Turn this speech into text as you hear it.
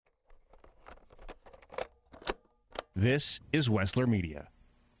This is Wessler Media.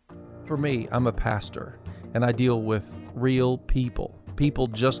 For me, I'm a pastor, and I deal with real people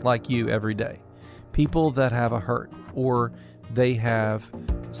just like you every day. People that have a hurt, or they have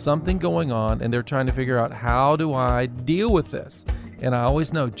something going on, and they're trying to figure out, how do I deal with this? And I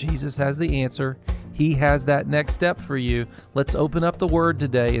always know Jesus has the answer. He has that next step for you. Let's open up the Word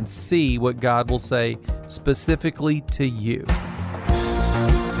today and see what God will say specifically to you.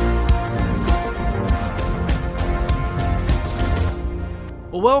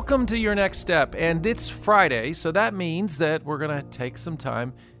 Well, welcome to your next step, and it's Friday, so that means that we're going to take some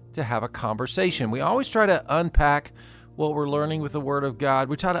time to have a conversation. We always try to unpack what we're learning with the Word of God.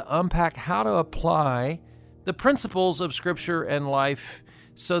 We try to unpack how to apply the principles of Scripture and life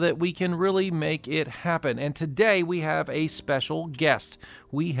so that we can really make it happen. And today we have a special guest.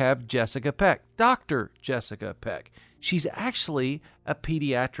 We have Jessica Peck, Dr. Jessica Peck. She's actually a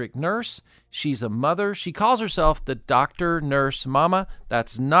pediatric nurse. She's a mother. She calls herself the Doctor Nurse Mama.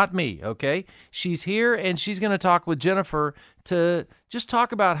 That's not me, okay? She's here, and she's going to talk with Jennifer to just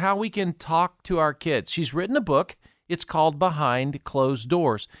talk about how we can talk to our kids. She's written a book. It's called Behind Closed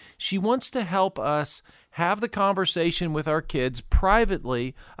Doors. She wants to help us have the conversation with our kids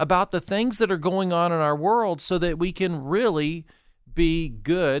privately about the things that are going on in our world so that we can really be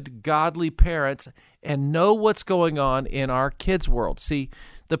good, godly parents and know what's going on in our kids' world. See,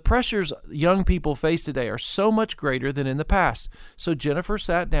 the pressures young people face today are so much greater than in the past. So Jennifer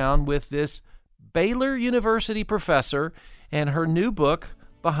sat down with this Baylor University professor and her new book,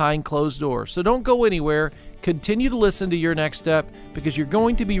 Behind Closed Doors. So don't go anywhere. Continue to listen to your next step, because you're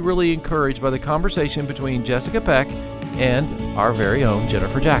going to be really encouraged by the conversation between Jessica Peck and our very own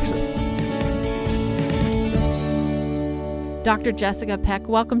Jennifer Jackson. Dr. Jessica Peck,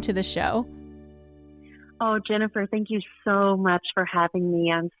 welcome to the show. Oh, Jennifer, thank you so much for having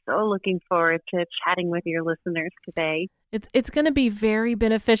me. I'm so looking forward to chatting with your listeners today. It's going to be very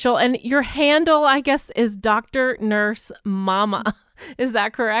beneficial. And your handle, I guess, is Dr. Nurse Mama. Is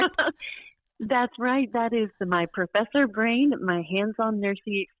that correct? That's right. That is my professor brain, my hands-on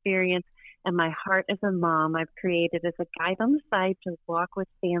nursing experience, and my heart as a mom I've created as a guide on the side to walk with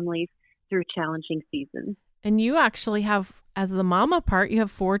families through challenging seasons. And you actually have, as the mama part, you have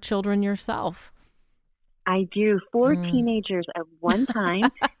 4 children yourself. I do. 4 teenagers at one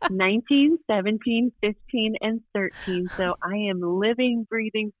time, 19, 17, 15, and 13. So I am living,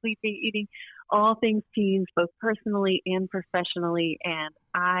 breathing, sleeping, eating all things teens, both personally and professionally, and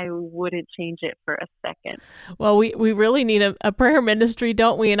I wouldn't change it for a second. Well, we really need a prayer ministry,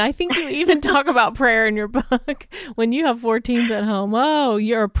 don't we? And I think you even talk about prayer in your book when you have 4 teens at home. Oh,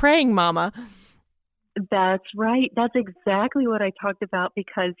 you're a praying mama. That's right. That's exactly what I talked about,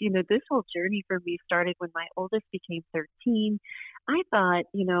 because, this whole journey for me started when my oldest became 13. I thought,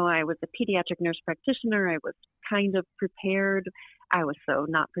 I was a pediatric nurse practitioner. I was kind of prepared. I was so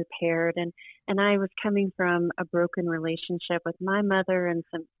not prepared. And I was coming from a broken relationship with my mother and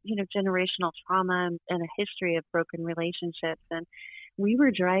some, generational trauma and a history of broken relationships. And we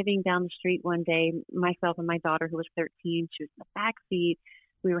were driving down the street one day, myself and my daughter, who was 13. She was in the back seat.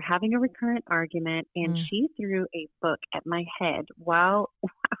 We were having a recurrent argument, and she threw a book at my head while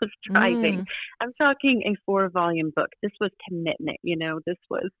I was driving. I'm talking a 4-volume book. This was commitment, this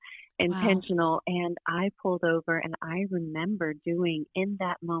was intentional. Wow. And I pulled over, and I remember doing in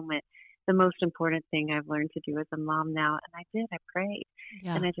that moment the most important thing I've learned to do as a mom now. And I did. I prayed.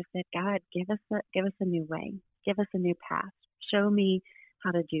 Yeah. And I just said, God, give us a new way. Give us a new path. Show me how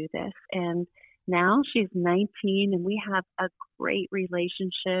to do this. And now she's 19, and we have a great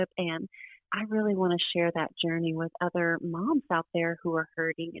relationship, and I really want to share that journey with other moms out there who are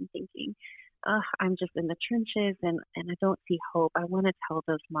hurting and thinking, I'm just in the trenches and I don't see hope. I want to tell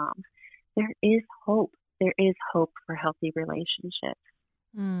those moms there is hope. There is hope for healthy relationships.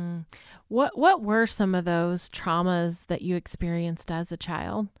 What were some of those traumas that you experienced as a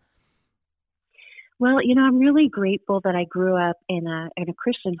child? Well, I'm really grateful that I grew up in a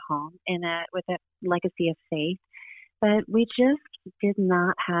Christian home with a legacy of faith, but we just did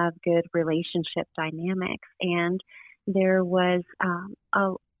not have good relationship dynamics, and there was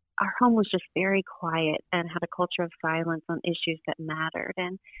our home was just very quiet and had a culture of silence on issues that mattered,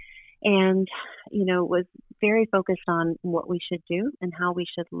 and was very focused on what we should do and how we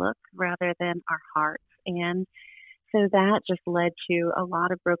should look rather than our hearts. And so that just led to a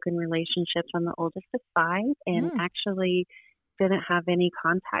lot of broken relationships. I'm the oldest of 5, and actually didn't have any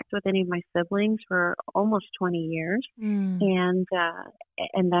contact with any of my siblings for almost 20 years. And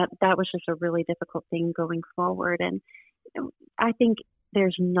that was just a really difficult thing going forward. And I think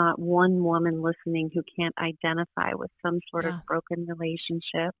there's not one woman listening who can't identify with some sort of broken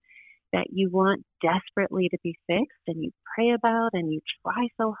relationship. that you want desperately to be fixed, and you pray about and you try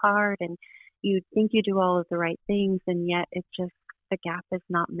so hard and you think you do all of the right things, and yet it just, the gap is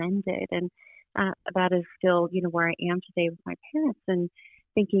not mended. And that is still, where I am today with my parents, and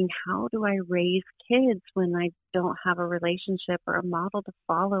thinking, how do I raise kids when I don't have a relationship or a model to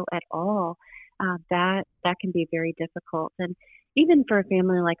follow at all? That can be very difficult. And even for a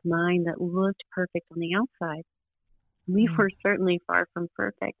family like mine that looked perfect on the outside, we were certainly far from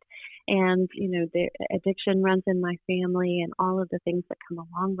perfect. And, the addiction runs in my family and all of the things that come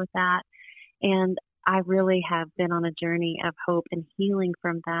along with that. And I really have been on a journey of hope and healing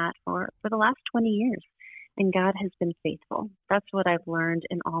from that for the last 20 years. And God has been faithful. That's what I've learned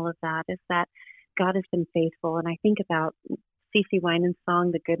in all of that, is that God has been faithful. And I think about CeCe Winans'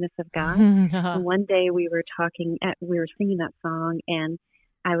 song, The Goodness of God. And one day we were singing that song, and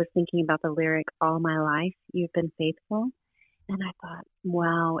I was thinking about the lyric, all my life, you've been faithful. And I thought,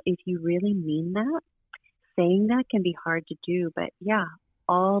 wow, if you really mean that, saying that can be hard to do. But yeah,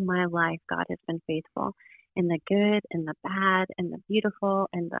 all my life, God has been faithful in the good and the bad and the beautiful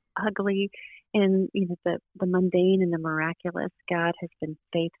and the ugly and, the mundane and the miraculous. God has been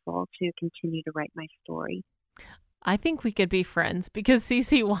faithful to continue to write my story. I think we could be friends because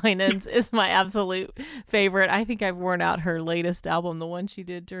CeCe Winans is my absolute favorite. I think I've worn out her latest album, the one she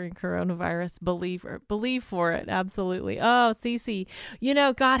did during coronavirus. Believe for it. Absolutely. Oh, CeCe,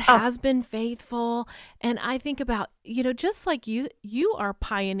 God has been faithful. And I think about, just like you are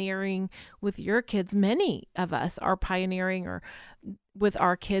pioneering with your kids. Many of us are pioneering or with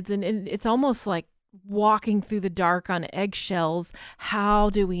our kids. And it's almost like walking through the dark on eggshells. How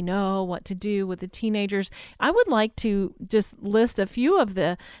do we know what to do with the teenagers? I would like to just list a few of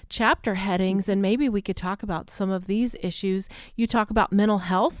the chapter headings, and maybe we could talk about some of these issues. You talk about mental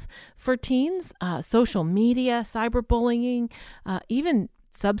health for teens, social media, cyberbullying, even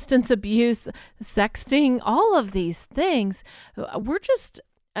substance abuse, sexting, all of these things. We're just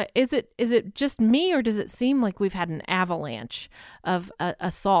is it just me, or does it seem like we've had an avalanche of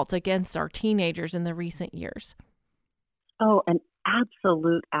assault against our teenagers in the recent years? Oh, an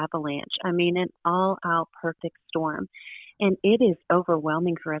absolute avalanche. I mean, an all-out perfect storm. And it is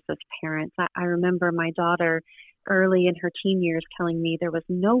overwhelming for us as parents. I remember my daughter early in her teen years telling me there was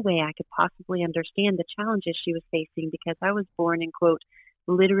no way I could possibly understand the challenges she was facing because I was born in, quote,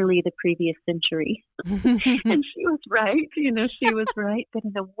 literally the previous century. And she was right, she was right. But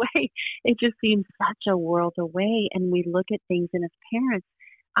in a way, it just seems such a world away. And we look at things, and as parents,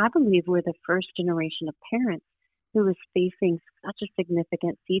 I believe we're the first generation of parents who is facing such a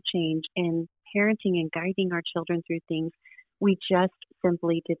significant sea change in parenting and guiding our children through things we just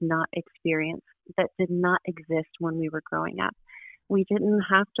simply did not experience, that did not exist when we were growing up. We didn't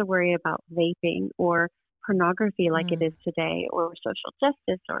have to worry about vaping or pornography like it is today, or social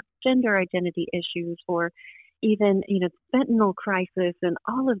justice or gender identity issues, or even, fentanyl crisis and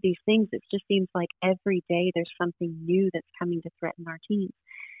all of these things. It just seems like every day there's something new that's coming to threaten our teens.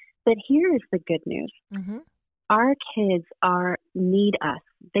 But here is the good news. Mm-hmm. Our kids need us.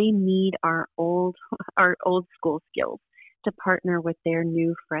 They need our old school skills to partner with their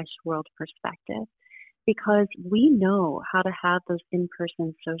new fresh world perspective, because we know how to have those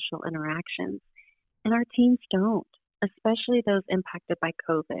in-person social interactions. And our teens don't, especially those impacted by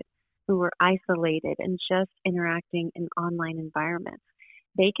COVID, who were isolated and just interacting in online environments.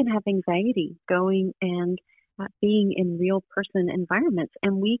 They can have anxiety going and being in real person environments,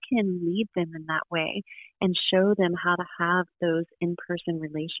 and we can lead them in that way and show them how to have those in-person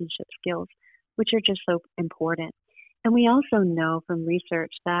relationship skills, which are just so important. And we also know from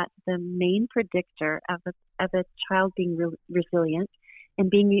research that the main predictor of a child being resilient and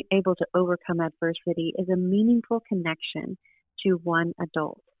being able to overcome adversity is a meaningful connection to one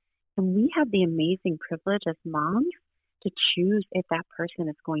adult. And we have the amazing privilege as moms to choose if that person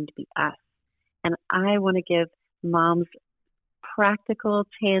is going to be us. And I want to give moms practical,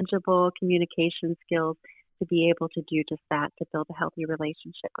 tangible communication skills to be able to do just that, to build a healthy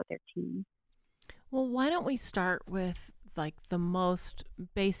relationship with their teens. Well, why don't we start with like the most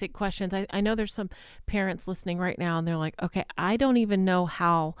basic questions? I know there's some parents listening right now and they're like, okay, I don't even know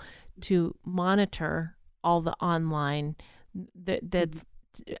how to monitor all the online that's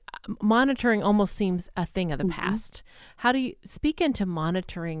monitoring almost seems a thing of the past. How do you speak into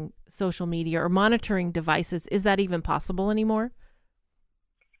monitoring social media or monitoring devices? Is that even possible anymore?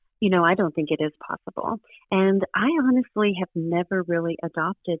 I don't think it is possible. And I honestly have never really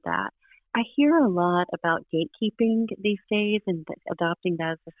adopted that. I hear a lot about gatekeeping these days and adopting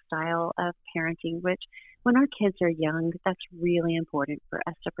that as a style of parenting, which when our kids are young, that's really important for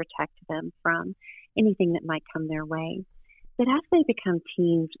us to protect them from anything that might come their way. But as they become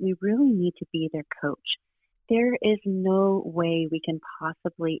teens, we really need to be their coach. There is no way we can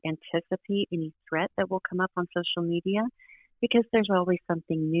possibly anticipate any threat that will come up on social media because there's always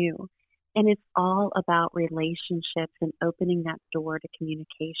something new. And it's all about relationships and opening that door to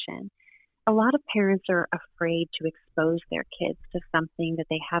communication. A lot of parents are afraid to expose their kids to something that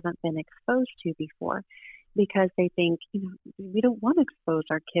they haven't been exposed to before because they think, we don't want to expose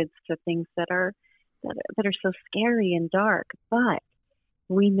our kids to things that are so scary and dark. But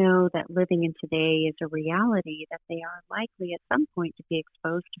we know that living in today is a reality that they are likely at some point to be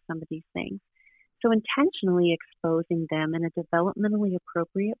exposed to some of these things. So intentionally exposing them in a developmentally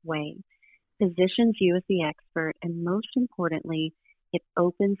appropriate way positions you as the expert, and most importantly, it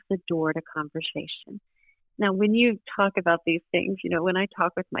opens the door to conversation. Now, when you talk about these things, when I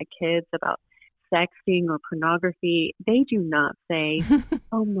talk with my kids about sexting or pornography, they do not say,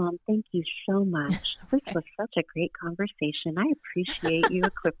 "Oh, Mom, thank you so much. This was such a great conversation. I appreciate you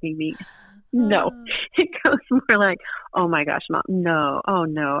equipping me." No, it goes more like, "Oh my gosh, Mom, no, oh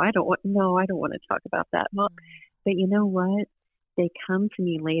no, I don't want to talk about that, Mom." But you know what? They come to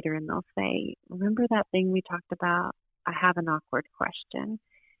me later and they'll say, "Remember that thing we talked about? I have an awkward question."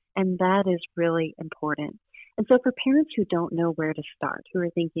 And that is really important. And so for parents who don't know where to start, who are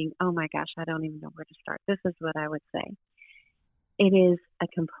thinking, "Oh my gosh, I don't even know where to start," this is what I would say. It is a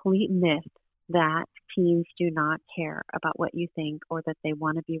complete myth that teens do not care about what you think, or that they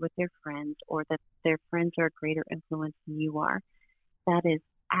want to be with their friends, or that their friends are a greater influence than you are. That is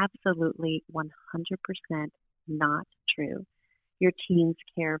absolutely 100% not true. Your teens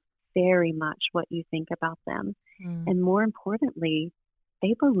care very much what you think about them. And more importantly,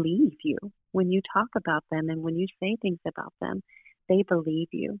 they believe you when you talk about them and when you say things about them. They believe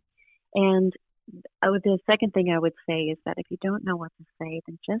you. And the second thing I would say is that if you don't know what to say,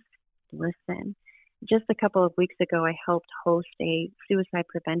 then just listen. Just a couple of weeks ago, I helped host a suicide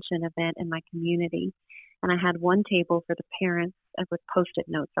prevention event in my community. And I had one table for the parents with Post-it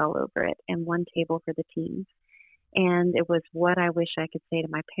notes all over it, and one table for the teens. And it was what I wish I could say to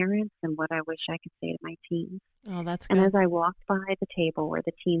my parents and what I wish I could say to my teens. Oh, that's good. And as I walked by the table where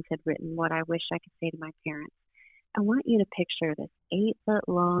the teens had written what I wish I could say to my parents, I want you to picture this 8-foot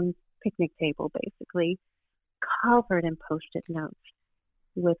long picnic table, basically, covered in Post-it notes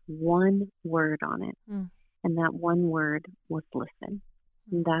with one word on it. And that one word was listen.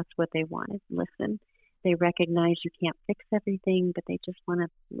 And that's what they wanted, listen. They recognize you can't fix everything, but they just want to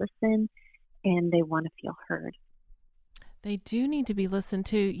listen and they want to feel heard. They do need to be listened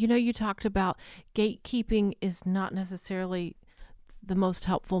to. You talked about gatekeeping is not necessarily the most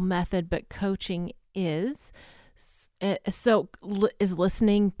helpful method, but coaching is. So is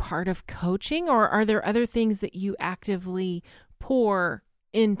listening part of coaching, or are there other things that you actively pour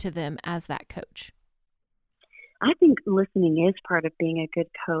into them as that coach? I think listening is part of being a good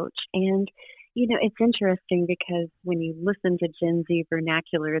coach. And, it's interesting because when you listen to Gen Z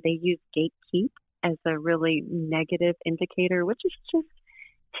vernacular, they use gatekeep as a really negative indicator, which is just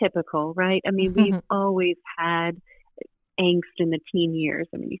typical, right? I mean, we've always had angst in the teen years.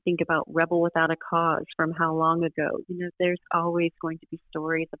 I mean, you think about Rebel Without a Cause from how long ago, there's always going to be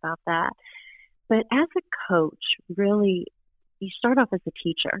stories about that. But as a coach, really, you start off as a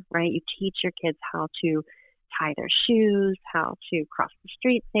teacher, right? You teach your kids how to tie their shoes, how to cross the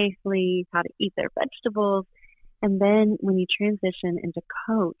street safely, how to eat their vegetables. And then when you transition into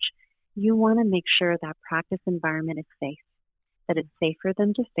coach, you want to make sure that practice environment is safe, that it's safe for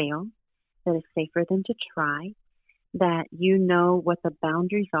them to fail, that it's safe for them to try, that you know what the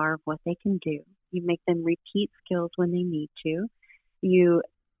boundaries are of what they can do. You make them repeat skills when they need to. You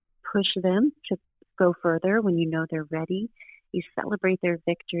push them to go further when you know they're ready. You celebrate their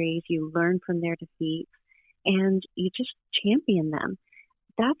victories. You learn from their defeats. And you just champion them.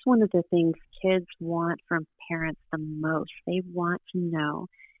 That's one of the things kids want from parents the most. They want to know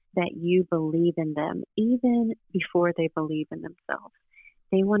that you believe in them, even before they believe in themselves.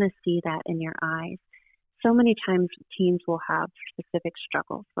 They want to see that in your eyes. So many times teens will have specific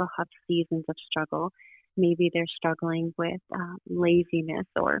struggles. They'll have seasons of struggle. Maybe they're struggling with laziness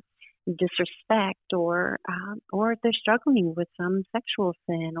or disrespect, or they're struggling with some sexual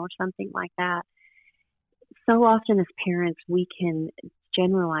sin or something like that. So often as parents, we can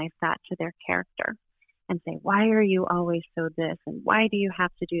generalize that to their character and say, "Why are you always so this? And why do you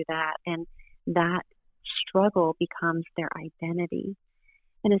have to do that?" And that struggle becomes their identity.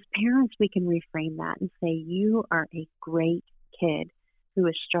 And as parents, we can reframe that and say, "You are a great kid who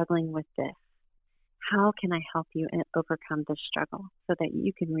is struggling with this. How can I help you overcome this struggle so that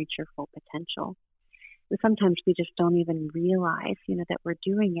you can reach your full potential?" And sometimes we just don't even realize, that we're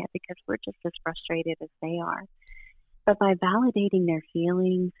doing it because we're just as frustrated as they are. But by validating their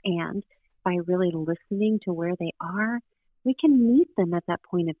feelings and by really listening to where they are, we can meet them at that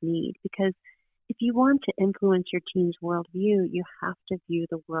point of need. Because if you want to influence your teen's worldview, you have to view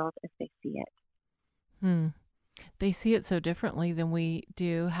the world as they see it. Hmm. They see it so differently than we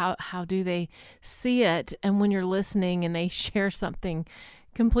do. How do they see it? And when you're listening and they share something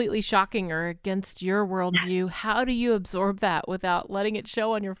completely shocking or against your worldview, how do you absorb that without letting it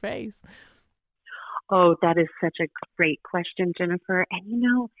show on your face? Oh, that is such a great question, Jennifer.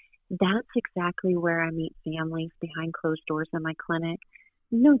 And that's exactly where I meet families behind closed doors in my clinic.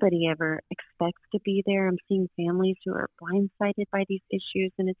 Nobody ever expects to be there. I'm seeing families who are blindsided by these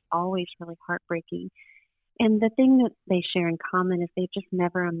issues, and it's always really heartbreaking. And the thing that they share in common is they've just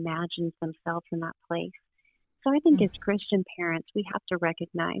never imagined themselves in that place. So I think as Christian parents, we have to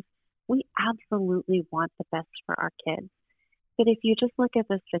recognize we absolutely want the best for our kids. But if you just look at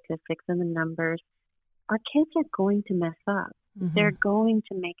the statistics and the numbers, our kids are going to mess up. Mm-hmm. They're going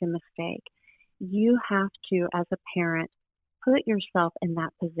to make a mistake. You have to, as a parent, put yourself in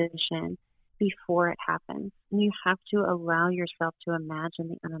that position before it happens. And you have to allow yourself to imagine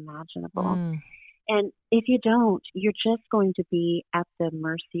the unimaginable. And if you don't, you're just going to be at the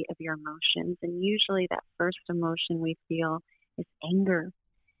mercy of your emotions. And usually that first emotion we feel is anger.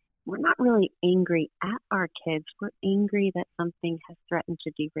 We're not really angry at our kids. We're angry that something has threatened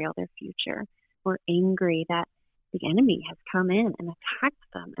to derail their future. We're angry that the enemy has come in and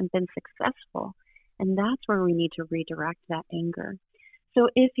attacked them and been successful. And that's where we need to redirect that anger. So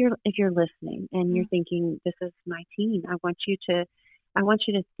if you're listening and you're thinking, this is my teen, I want you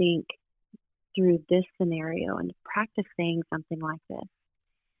to think through this scenario and practice saying something like this.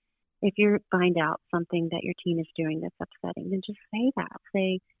 If you find out something that your teen is doing that's upsetting, then just say that.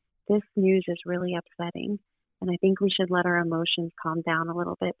 Say, this news is really upsetting, and I think we should let our emotions calm down a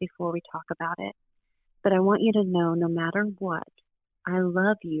little bit before we talk about it. But I want you to know, no matter what, I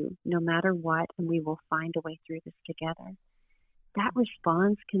love you no matter what, and we will find a way through this together. That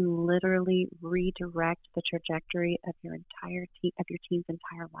response can literally redirect the trajectory of your teen's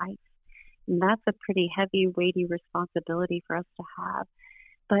entire life. And that's a pretty heavy, weighty responsibility for us to have.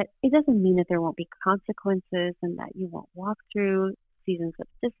 But it doesn't mean that there won't be consequences and that you won't walk through seasons of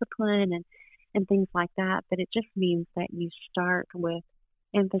discipline and things like that. But it just means that you start with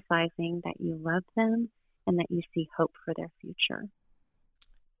emphasizing that you love them and that you see hope for their future.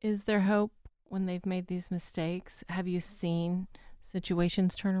 Is there hope when they've made these mistakes? Have you seen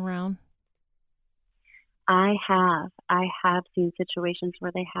situations turn around? I have seen situations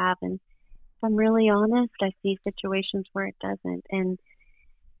where they have, and if I'm really honest, I see situations where it doesn't. And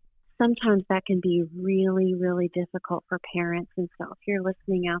sometimes that can be really, really difficult for parents. And so if you're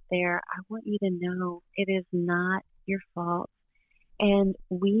listening out there, I want you to know it is not your fault. And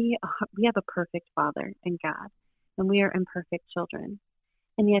we have a perfect Father in God, and we are imperfect children.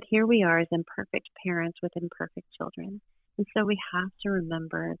 And yet here we are as imperfect parents with imperfect children. And so we have to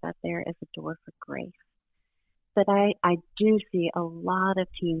remember that there is a door for grace. But I do see a lot of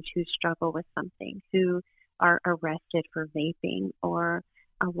teens who struggle with something, who are arrested for vaping, or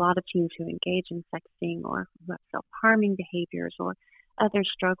a lot of teens who engage in sexting or who have self-harming behaviors or other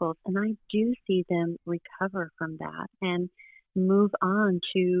struggles. And I do see them recover from that and move on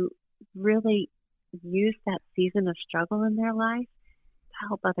to really use that season of struggle in their life to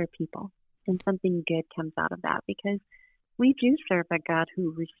help other people. And something good comes out of that, because we do serve a God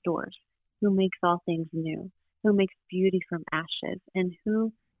who restores, who makes all things new, who makes beauty from ashes, and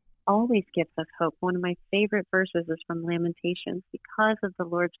who always gives us hope. One of my favorite verses is from Lamentations. Because of the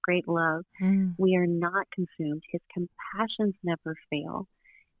Lord's great love, we are not consumed. His compassions never fail,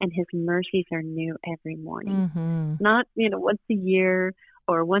 and his mercies are new every morning. Mm-hmm. Not, once a year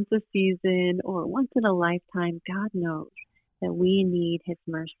or once a season or once in a lifetime. God knows that we need his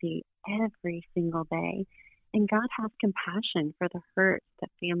mercy every single day. And God has compassion for the hurt that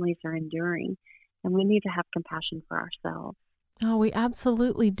families are enduring. And we need to have compassion for ourselves. Oh, we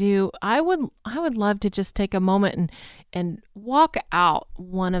absolutely do. I would love to just take a moment and walk out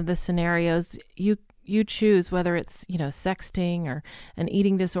one of the scenarios you choose, whether it's, sexting or an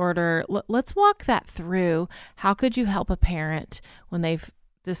eating disorder. Let's walk that through. How could you help a parent when they've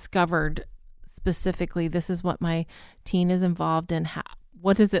discovered specifically, this is what my teen is involved in?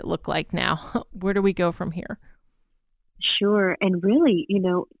 What does it look like now? Where do we go from here? Sure. And really,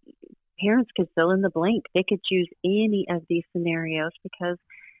 parents could fill in the blank. They could choose any of these scenarios, because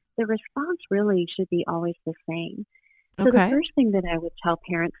the response really should be always the same. So Okay. The first thing that I would tell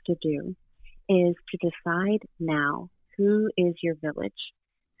parents to do is to decide now, who is your village?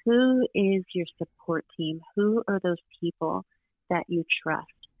 Who is your support team? Who are those people that you trust,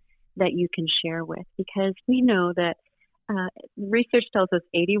 that you can share with? Because we know that Research tells us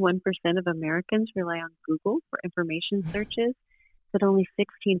 81% of Americans rely on Google for information searches, but only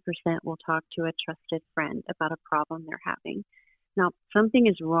 16% will talk to a trusted friend about a problem they're having. Now, something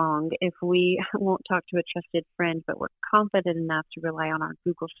is wrong if we won't talk to a trusted friend, but we're confident enough to rely on our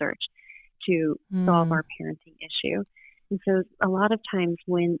Google search to solve our parenting issue. And so a lot of times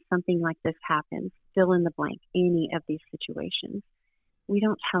when something like this happens, fill in the blank, any of these situations, we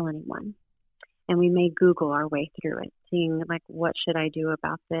don't tell anyone. And we may Google our way through it, seeing like, what should I do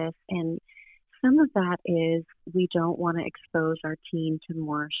about this? And some of that is we don't want to expose our teen to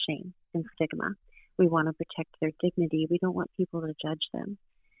more shame and stigma. We want to protect their dignity. We don't want people to judge them.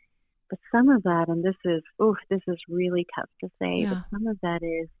 But some of that, and this is really tough to say, but some of that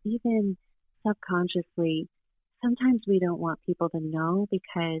is even subconsciously, sometimes we don't want people to know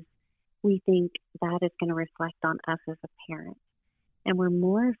because we think that is going to reflect on us as a parent. And we're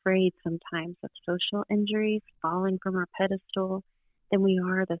more afraid sometimes of social injuries, falling from our pedestal, than we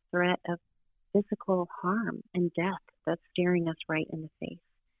are the threat of physical harm and death that's staring us right in the face.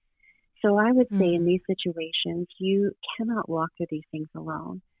 So I would say in these situations, you cannot walk through these things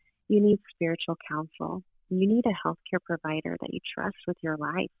alone. You need spiritual counsel. You need a healthcare provider that you trust with your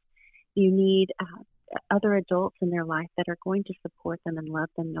life. You need other adults in their life that are going to support them and love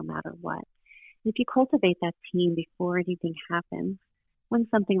them no matter what. If you cultivate that team before anything happens, when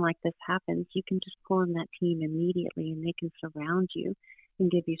something like this happens, you can just pull in that team immediately and they can surround you and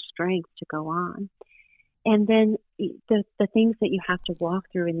give you strength to go on. And then the things that you have to walk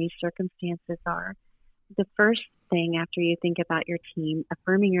through in these circumstances are, the first thing after you think about your team,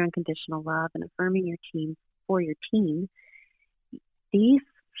 affirming your unconditional love and affirming your team for your teen, these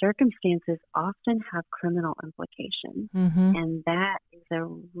circumstances often have criminal implications. And that is a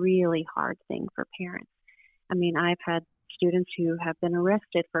really hard thing for parents. I mean, I've had students who have been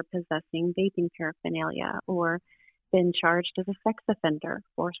arrested for possessing vaping paraphernalia or been charged as a sex offender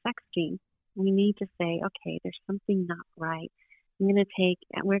for sexting. We need to say, okay, there's something not right. We're going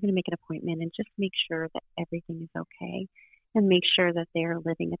to make an appointment and just make sure that everything is okay and make sure that they're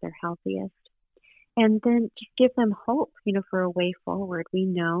living at their healthiest. And then just give them hope, for a way forward. We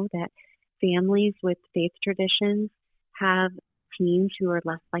know that families with faith traditions have teens who are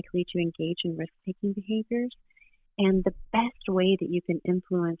less likely to engage in risk-taking behaviors. And the best way that you can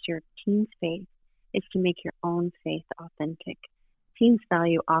influence your teen's faith is to make your own faith authentic. Teens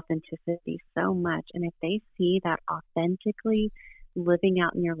value authenticity so much, and if they see that authentically living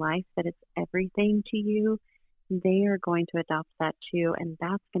out in your life, that it's everything to you, they are going to adopt that too, and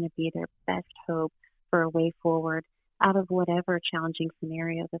that's going to be their best hope for a way forward out of whatever challenging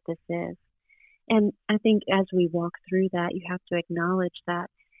scenario that this is. And I think as we walk through that, you have to acknowledge that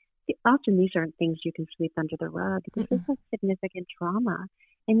often these aren't things you can sweep under the rug. This is a significant trauma,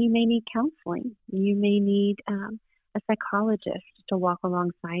 and you may need counseling. You may need a psychologist to walk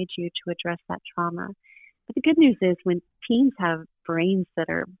alongside you to address that trauma. But the good news is when teens have brains that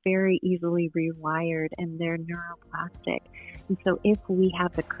are very easily rewired and they're neuroplastic. And so if we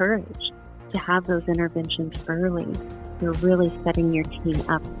have the courage to have those interventions early, you're really setting your teen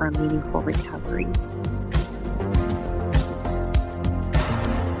up for a meaningful recovery.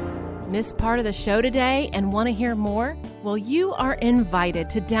 Missed part of the show today and want to hear more? Well, you are invited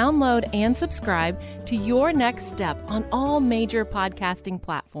to download and subscribe to Your Next Step on all major podcasting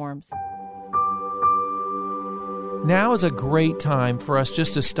platforms. Now is a great time for us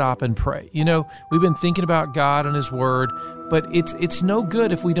just to stop and pray. We've been thinking about God and His Word, but it's no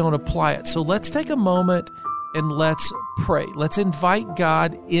good if we don't apply it. So let's take a moment and let's pray. Let's invite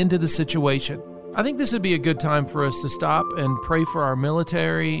God into the situation. I think this would be a good time for us to stop and pray for our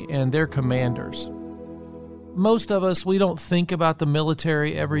military and their commanders. Most of us, we don't think about the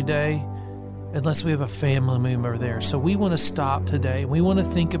military every day unless we have a family member there. So we want to stop today. We want to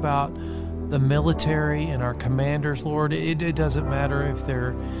think about the military and our commanders, Lord. It doesn't matter if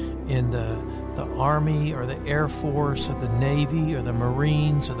they're in the Army or the Air Force or the Navy or the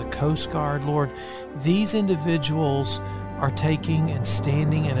Marines or the Coast Guard, Lord. These individuals are taking and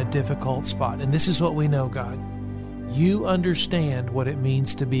standing in a difficult spot. And this is what we know, God. You understand what it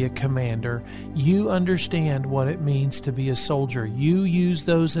means to be a commander. You understand what it means to be a soldier. You use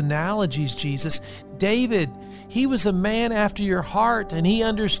those analogies, Jesus. David, he was a man after your heart, and he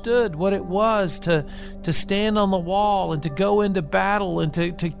understood what it was to stand on the wall and to go into battle and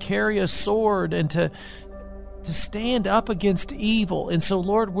to carry a sword and to stand up against evil. And so,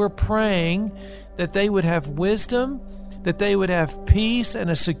 Lord, we're praying that they would have wisdom, that they would have peace and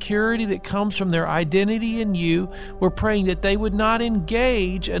a security that comes from their identity in you. We're praying that they would not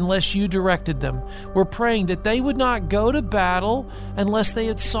engage unless you directed them. We're praying that they would not go to battle unless they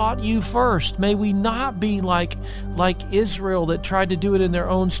had sought you first. May we not be like Israel that tried to do it in their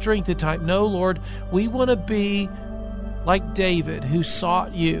own strength at times. No, Lord, we want to be like David, who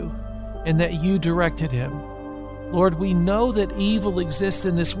sought you and that you directed him. Lord, we know that evil exists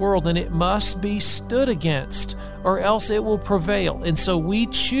in this world and it must be stood against, or else it will prevail. And so we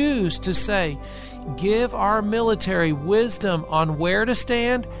choose to say, give our military wisdom on where to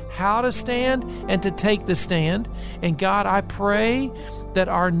stand, how to stand, and to take the stand. And God, I pray that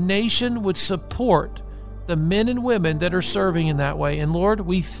our nation would support the men and women that are serving in that way. And Lord,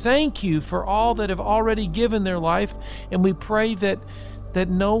 we thank you for all that have already given their life, and we pray that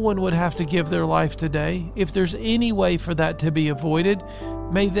no one would have to give their life today. If there's any way for that to be avoided,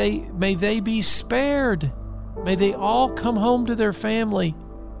 may they be spared. May they all come home to their family,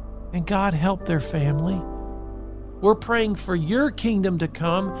 and God help their family. We're praying for your kingdom to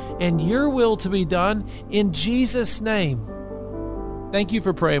come and your will to be done in Jesus' name. Thank you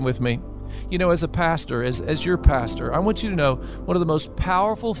for praying with me. You know, as a pastor, as your pastor, I want you to know one of the most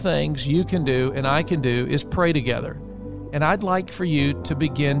powerful things you can do and I can do is pray together. And I'd like for you to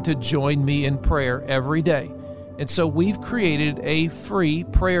begin to join me in prayer every day. And so we've created a free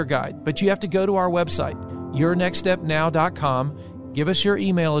prayer guide, but you have to go to our website, yournextstepnow.com, give us your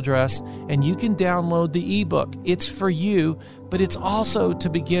email address, and you can download the ebook. It's for you, but it's also to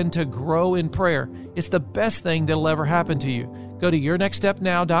begin to grow in prayer. It's the best thing that'll ever happen to you. Go to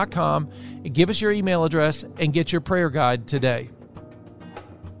yournextstepnow.com, give us your email address, and get your prayer guide today.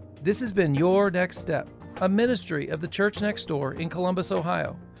 This has been Your Next Step, a ministry of the Church Next Door in Columbus,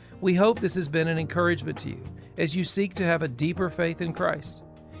 Ohio. We hope this has been an encouragement to you as you seek to have a deeper faith in Christ.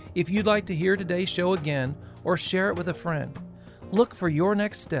 If you'd like to hear today's show again or share it with a friend, look for Your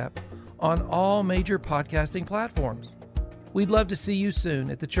Next Step on all major podcasting platforms. We'd love to see you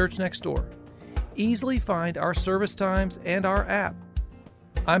soon at the Church Next Door. Easily find our service times and our app.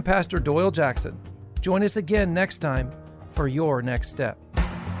 I'm Pastor Doyle Jackson. Join us again next time for Your Next Step.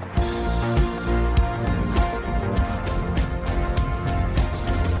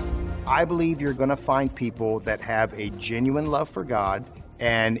 I believe you're going to find people that have a genuine love for God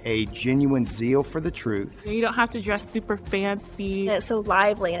and a genuine zeal for the truth. You don't have to dress super fancy. It's so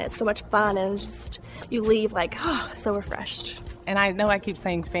lively and it's so much fun, and just you leave like, so refreshed. And I know I keep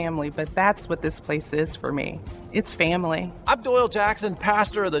saying family, but that's what this place is for me. It's family. I'm Doyle Jackson,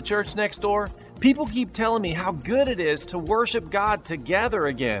 pastor of the Church Next Door. People keep telling me how good it is to worship God together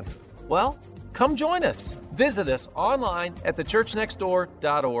again. Well, come join us. Visit us online at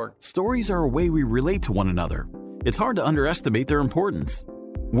thechurchnextdoor.org. Stories are a way we relate to one another. It's hard to underestimate their importance.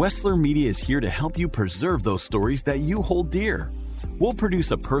 Wessler Media is here to help you preserve those stories that you hold dear. We'll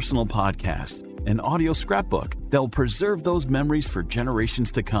produce a personal podcast, an audio scrapbook that will preserve those memories for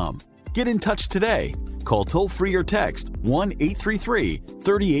generations to come. Get in touch today. Call toll-free or text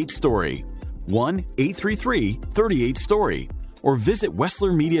 1-833-38-STORY, 1-833-38-STORY, or visit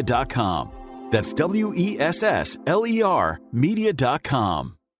WesslerMedia.com. That's WESSLER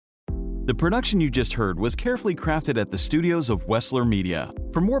Media.com. The production you just heard was carefully crafted at the studios of Wessler Media.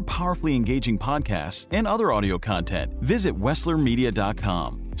 For more powerfully engaging podcasts and other audio content, visit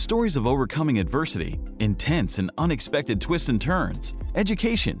WesslerMedia.com. Stories of overcoming adversity, intense and unexpected twists and turns,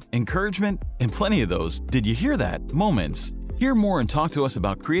 education, encouragement, and plenty of those, did you hear that, moments. Hear more and talk to us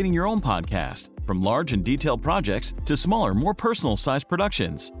about creating your own podcast, from large and detailed projects to smaller, more personal-sized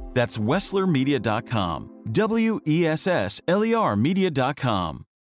productions. That's WesslerMedia.com. WESSLER Media.com.